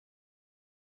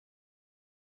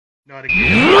Not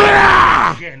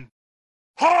again. Again.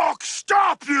 Hawk,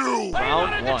 stop you!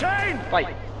 Round one.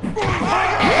 Fight.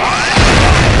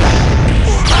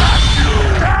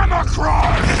 Hammer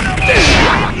crush!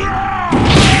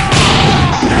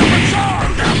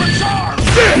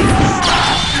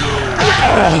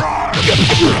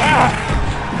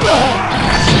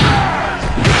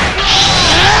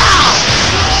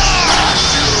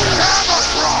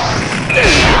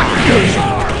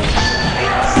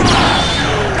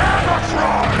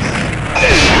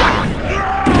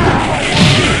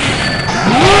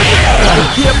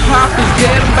 Hip hop is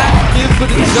dead, I'm back to give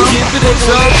it a jump, give it a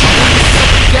jump.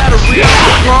 You gotta read off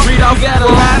the front, read off, gotta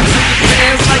lie to your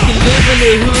fans like you live in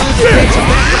the hood. They get you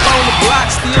back up on the block,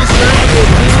 still serving it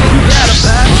good. You gotta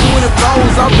buy 20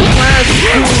 rolls off the clients,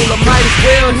 you cool. I might as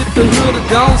well hit the hood or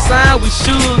don't sign, we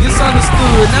should. It's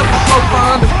understood, never flow for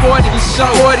under 40 to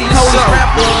show. 40 is show.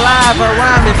 Rapper alive, I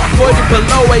rhyme it. 40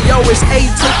 below, ayo, it's A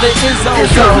to the Izzo.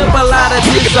 Flip a lot of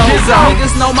Dizzo.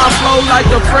 Niggas know my flow like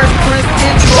the Fresh Prince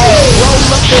intro. Roll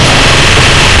up the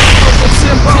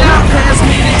tempo. Pass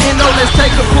me the endo, let's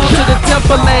take a pull to the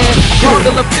Timberland.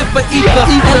 Gargle a fifth for ether,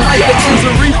 and like the ends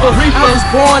of Reaper. I was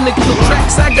born to kill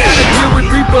tracks, I gotta deal with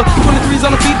Reaper. 23's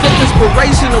on the beat, the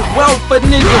inspiration of wealth. But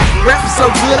nigga, rap so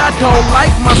good I don't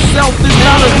like myself. It's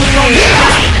not a hook on the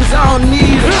track, cause I don't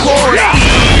need a chorus.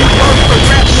 This is the work for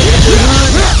rap, nigga, the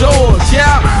hood is yours,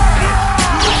 yeah.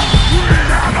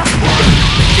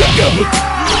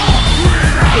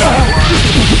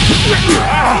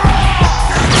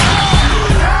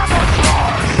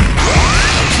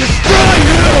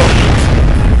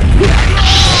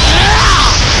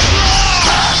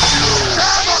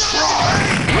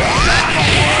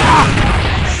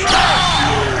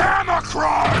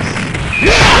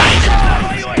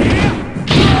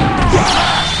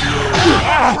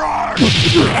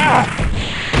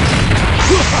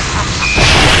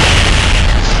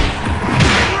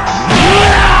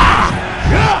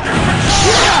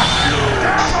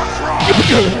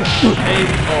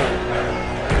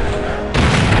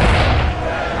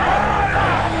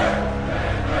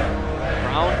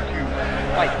 Round two.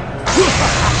 Fight.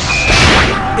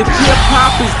 If hip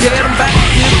hop is dead, I'm back to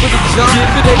give it a jump.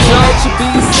 Give it a jump, should be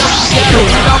yourself. You gotta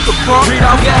read off the front, read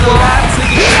off, gotta lie to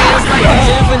your fans like you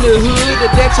live in the hood.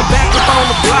 That you're back up on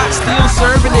the block, still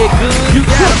serving it good. You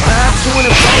gotta buy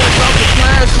 20 rolls off the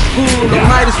clients, you cool. I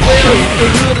might as well hit the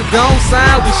hood or don't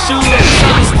sign, we should. It's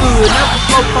understood, never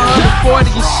flow for under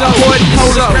 40 you show. 40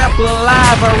 coldest rapper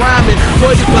alive, I rhyme it.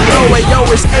 40 below, ayo,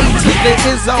 it's A to the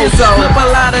Izzo. Flip a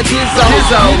lot of Dizzo.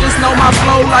 Niggas know my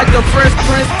flow like the Fresh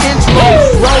Prince intro.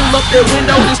 Roll up that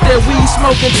window, this that weed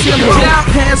smoking timber.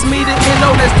 Pass me the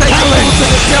endo, let's take a look to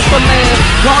the Timberland.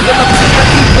 Gargle up to the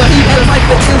ether, even like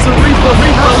the ends of Reaper.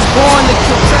 Reaper was born to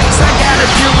kill tracks, I gotta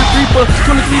deal with Reaper.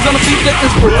 23's on the beat, the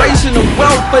inspiration of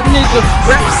wealth. But nigga,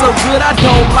 rap so good I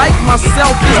don't like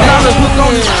myself. It's not a hook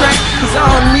on this track, cause I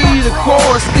don't need a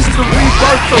chorus. It's the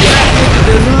rebirth for rap, nigga,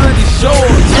 the hood is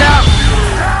yours, yeah.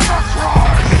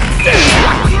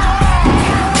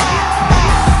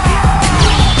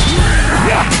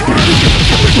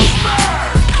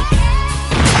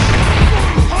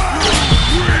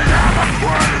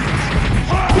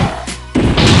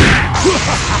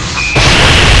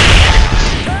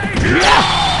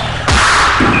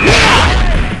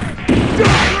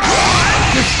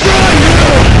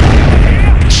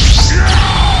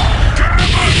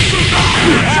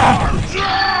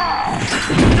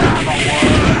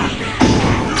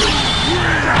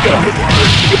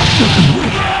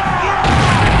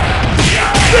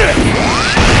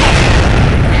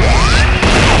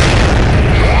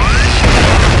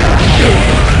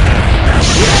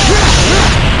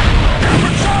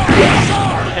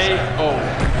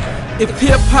 If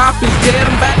hip hop is dead,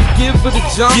 I'm back to give it a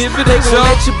jump. Give it a jump.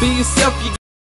 Let you be yourself. You